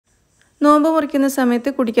നോമ്പ് മുറിക്കുന്ന സമയത്ത്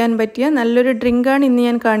കുടിക്കാൻ പറ്റിയ നല്ലൊരു ഡ്രിങ്കാണ് ഇന്ന്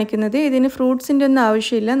ഞാൻ കാണിക്കുന്നത്. ഇതിന് ഫ്രൂട്ട്സിൻ്റെ ഒന്നും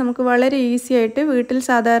ആവശ്യമില്ല. നമുക്ക് വളരെ ഈസി ആയിട്ട് വീട്ടിൽ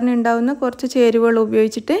സാധാരണ ഉണ്ടാവുന്ന കുറച്ച് ചേരുവകൾ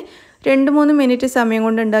ഉപയോഗിച്ചിട്ട് 2-3 മിനിറ്റ് സമയം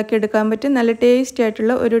കൊണ്ട് ഉണ്ടാക്കിയെടുക്കാൻ പറ്റും നല്ല ടേസ്റ്റി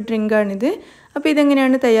ആയിട്ടുള്ള ഒരു ഡ്രിങ്കാണിത്. അപ്പോൾ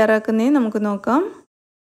ഇതെങ്ങനെയാണ് തയ്യാറാക്കുന്നത് നമുക്ക് നോക്കാം.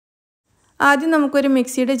 ആദ്യം നമുക്കൊരു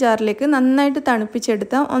മിക്സിയുടെ ജാറിലേക്ക് നന്നായിട്ട്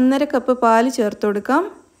തണുപ്പിച്ചെടുത്ത 1.5 കപ്പ് പാൽ ചേർത്ത് കൊടുക്കാം.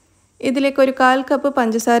 ഇതിലേക്ക് ഒരു 1/4 കപ്പ്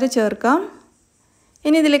പഞ്ചസാര ചേർക്കാം.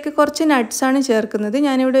 ഇനി ഇതിലേക്ക് കുറച്ച് നട്ട്സാണ് ചേർക്കുന്നത്.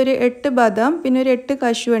 ഞാനിവിടെ ഒരു 8 ബദാം, പിന്നെ ഒരു 8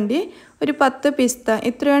 കശുവണ്ടി, ഒരു 10 പിസ്ത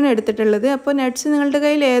ഇത്രയാണ് എടുത്തിട്ടുള്ളത്. അപ്പോൾ നട്ട്സ് നിങ്ങളുടെ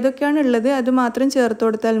കയ്യിൽ ഏതൊക്കെയാണ് ഉള്ളത് അത് മാത്രം ചേർത്ത്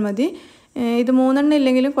കൊടുത്താൽ മതി. ഇത് 3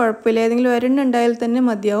 ഇല്ലെങ്കിലും കുഴപ്പമില്ല, ഏതെങ്കിലും ഒരെണ്ണം ഉണ്ടായാൽ തന്നെ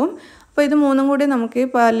മതിയാവും. അപ്പോൾ ഇത് 3 കൂടി നമുക്ക്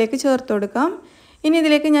പാലിലേക്ക് ചേർത്ത് കൊടുക്കാം. ഇനി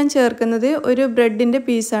ഇതിലേക്ക് ഞാൻ ചേർക്കുന്നത് ഒരു ബ്രെഡിൻ്റെ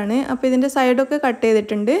പീസാണ്. അപ്പോൾ ഇതിൻ്റെ സൈഡൊക്കെ കട്ട്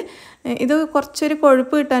ചെയ്തിട്ടുണ്ട്. ഇത് കുറച്ചൊരു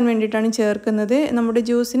കൊഴുപ്പ് കിട്ടാൻ വേണ്ടിയിട്ടാണ് ചേർക്കുന്നത്. നമ്മുടെ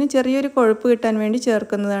ജ്യൂസിന് ചെറിയൊരു കൊഴുപ്പ് കിട്ടാൻ വേണ്ടി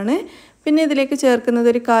ചേർക്കുന്നതാണ്. പിന്നെ ഇതിലേക്ക് ചേർക്കുന്നത്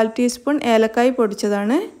ഒരു 1/4 ടീസ്പൂൺ ഏലക്കായ്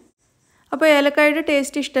പൊടിച്ചതാണ്. അപ്പോൾ ഏലക്കായുടെ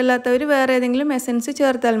ടേസ്റ്റ് ഇഷ്ടമില്ലാത്തവർ വേറെ ഏതെങ്കിലും എസൻസ്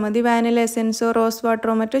ചേർത്താൽ മതി. വാനില എസൻസോ റോസ്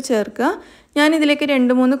വാട്ടറോ മറ്റോ ചേർക്കുക. ഞാനിതിലേക്ക്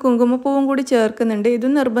 2-3 കുങ്കുമപ്പൂവും കൂടി ചേർക്കുന്നുണ്ട്.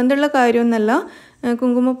 ഇതും നിർബന്ധമുള്ള കാര്യമൊന്നുമല്ല.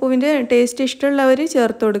 കുങ്കുമപ്പൂവിൻ്റെ ടേസ്റ്റ് ഇഷ്ടമുള്ളവർ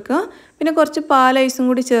ചേർത്ത് കൊടുക്കുക. പിന്നെ കുറച്ച് പാൽ ഐസും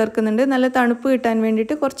കൂടി ചേർക്കുന്നുണ്ട്. നല്ല തണുപ്പ് കിട്ടാൻ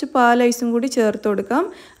വേണ്ടിയിട്ട് കുറച്ച് പാൽ ഐസും കൂടി ചേർത്ത് കൊടുക്കാം.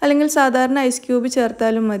 അല്ലെങ്കിൽ സാധാരണ ഐസ് ക്യൂബ്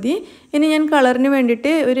ചേർത്താലും മതി. ഇനി ഞാൻ കളറിന്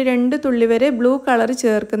വേണ്ടിയിട്ട് ഒരു 2 തുള്ളി വരെ ബ്ലൂ കളർ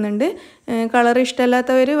ചേർക്കുന്നുണ്ട്. കളർ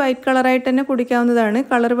ഇഷ്ടമല്ലാത്തവർ വൈറ്റ് കളറായിട്ട് തന്നെ കുടിക്കാവുന്നതാണ്.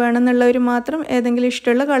 കളർ വേണമെന്നുള്ളവർ മാത്രം ഏതെങ്കിലും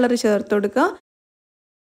ഇഷ്ടമുള്ള കളർ ചേർത്ത് കൊടുക്കുക.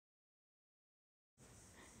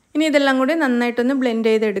 ഇനി ഇതെല്ലാം കൂടി നന്നായിട്ടൊന്ന് ബ്ലെൻഡ്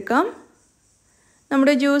ചെയ്തെടുക്കാം.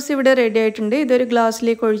 നമ്മുടെ ജ്യൂസ് ഇവിടെ റെഡി ആയിട്ടുണ്ട്. ഇതൊരു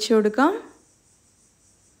ഗ്ലാസ്സിലേക്ക് ഒഴിച്ചു കൊടുക്കാം.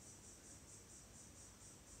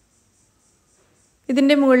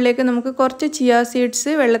 ഇതിൻ്റെ മുകളിലേക്ക് നമുക്ക് കുറച്ച് ചിയ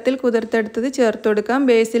സീഡ്സ് വെള്ളത്തിൽ കുതിർത്തെടുത്തത് ചേർത്ത് കൊടുക്കാം.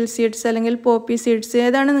 ബേസിൽ സീഡ്സ് അല്ലെങ്കിൽ പോപ്പി സീഡ്സ്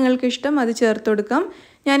ഏതാണ് നിങ്ങൾക്ക് ഇഷ്ടം അത് ചേർത്ത് കൊടുക്കാം.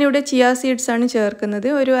 ഞാനിവിടെ ചിയ സീഡ്സാണ് ചേർക്കുന്നത്.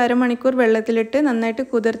 ഒരു അരമണിക്കൂർ വെള്ളത്തിലിട്ട് നന്നായിട്ട്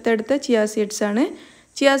കുതിർത്തെടുത്ത ചിയ സീഡ്സാണ്.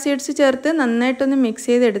 ചിയ സീഡ്സ് ചേർത്ത് നന്നായിട്ടൊന്ന് മിക്സ്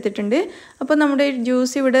ചെയ്തെടുത്തിട്ടുണ്ട്. അപ്പോൾ നമ്മുടെ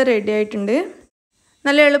ജ്യൂസ് ഇവിടെ റെഡി ആയിട്ടുണ്ട്.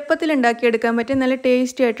 നല്ല എളുപ്പത്തിൽ ഉണ്ടാക്കിയെടുക്കാൻ പറ്റിയ നല്ല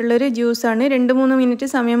ടേസ്റ്റി ആയിട്ടുള്ളൊരു ജ്യൂസാണ്. 2-3 മിനിറ്റ്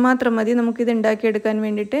സമയം മാത്രം മതി നമുക്കിത് ഉണ്ടാക്കിയെടുക്കാൻ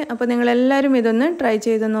വേണ്ടിയിട്ട്. അപ്പോൾ നിങ്ങളെല്ലാവരും ഇതൊന്ന് ട്രൈ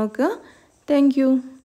ചെയ്ത് നോക്കുക. Thank you.